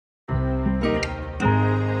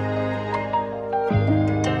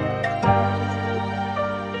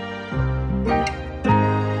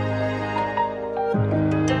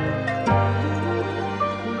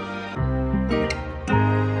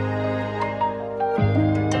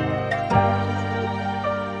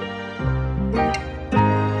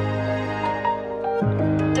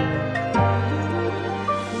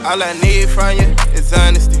All I need from you is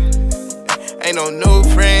honesty. Ain't no new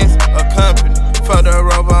friends or company. Fuck the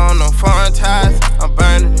rubber on no foreign ties, I'm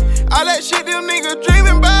burning it. All that shit them niggas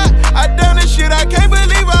dreaming about, I done this shit, I can't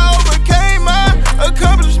believe I overcame my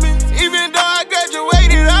accomplishments. Even though I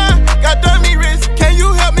graduated, I got dummy wrist. Can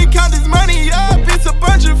you help me count this money up? It's a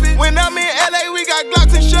bunch of it. When I'm in LA, we got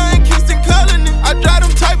Glocks and Sean Kingston coloring it. I drive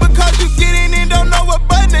them tight because you get in and don't know what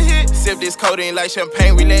button to hit. Sip this codeine like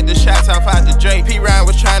champagne, we let the shots off out the Drake. P-Ryan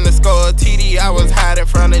was trying to score a TD, I was hiding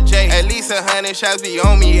from the J. At least 100 shots be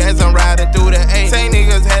on me as I'm riding through the A. Same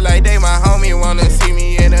niggas head like they my homie, wanna see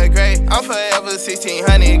me in a gray. I'm forever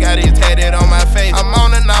 1600, got it tatted on my face. I'm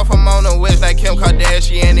on and off, I'm on the west like Kim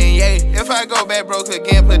Kardashian and Ye. If I go back broke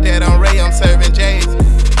again, put that on Ray, I'm serving J's.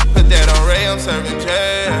 Put that on Ray, I'm serving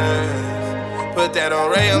J's. Put that on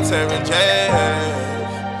Ray, I'm serving J's.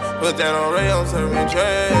 Put that on Ray, I'm serving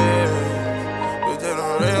J's. Put that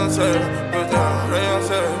on Ray, I'm serving. Put that on Ray, I'm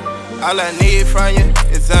serving. All I need from you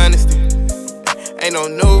is honesty. Ain't no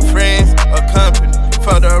new friends or company.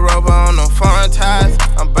 Fuck the rubber on no foreign ties,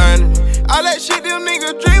 I'm burning it. All that shit them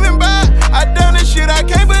niggas dreaming about, I done this shit, I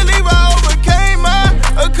can't believe I overcame my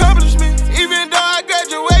accomplishments. Even though I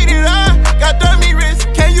graduated, I got dummy wrist.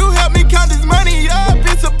 Can you help me count this money up?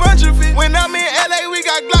 It's a bunch of it. When I'm in LA, we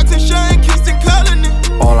got Glocks and Sean Kingston coloring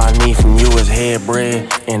it. All I need from you is head bread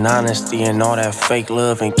and honesty and all that fake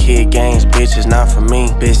love and kid games, bitch, is not for me.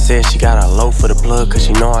 Bitch said she got a low for the plug cause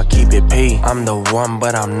she know I keep it P. I'm the one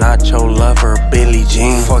but I'm not your lover, Billie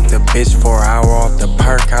Jean. Fuck the bitch for an hour off the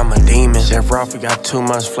perk, I'm a demon. Chef Ralfy got too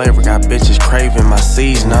much flavor, got bitches craving my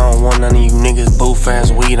season. I don't want none of you niggas boo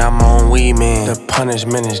fast weed, I'm on weed, man. The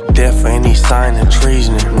punishment is death for any sign of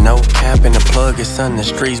treason. No cap in the plug, it's something the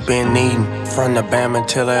streets been needing. From the Bama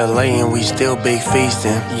till LA and we still big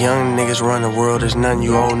feasting. Young niggas run the world, there's nothing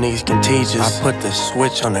you old niggas can teach us. I put the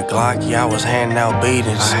switch on the Glock, yeah, I was handing out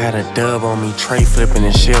beatings. I had a dub on me, tray flipping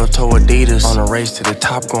and shell toe Adidas. On a race to the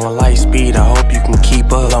top, going light speed, I hope you can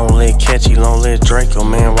keep up. Long live Catchy, long live Draco,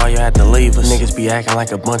 man, why you had to leave us? Niggas be acting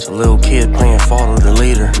like a bunch of little kids playing follow the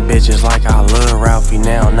leader. Bitches like I love Ralfy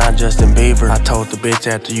now, not Justin Bieber. I told the bitch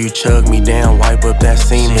after you chug me down, wipe up that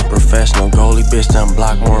semen. Shit, professional goalie bitch done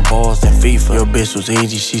block more balls than FIFA. Your bitch was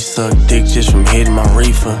easy, she sucked dick just from hitting my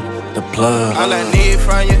reefer. The plug. All I need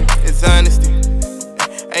from you is honesty.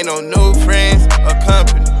 Ain't no new friends or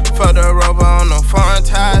company. Fuck the rubber on no foreign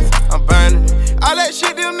ties, I'm burning it. All that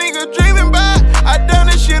shit them niggas dreaming about, I done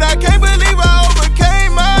this shit, I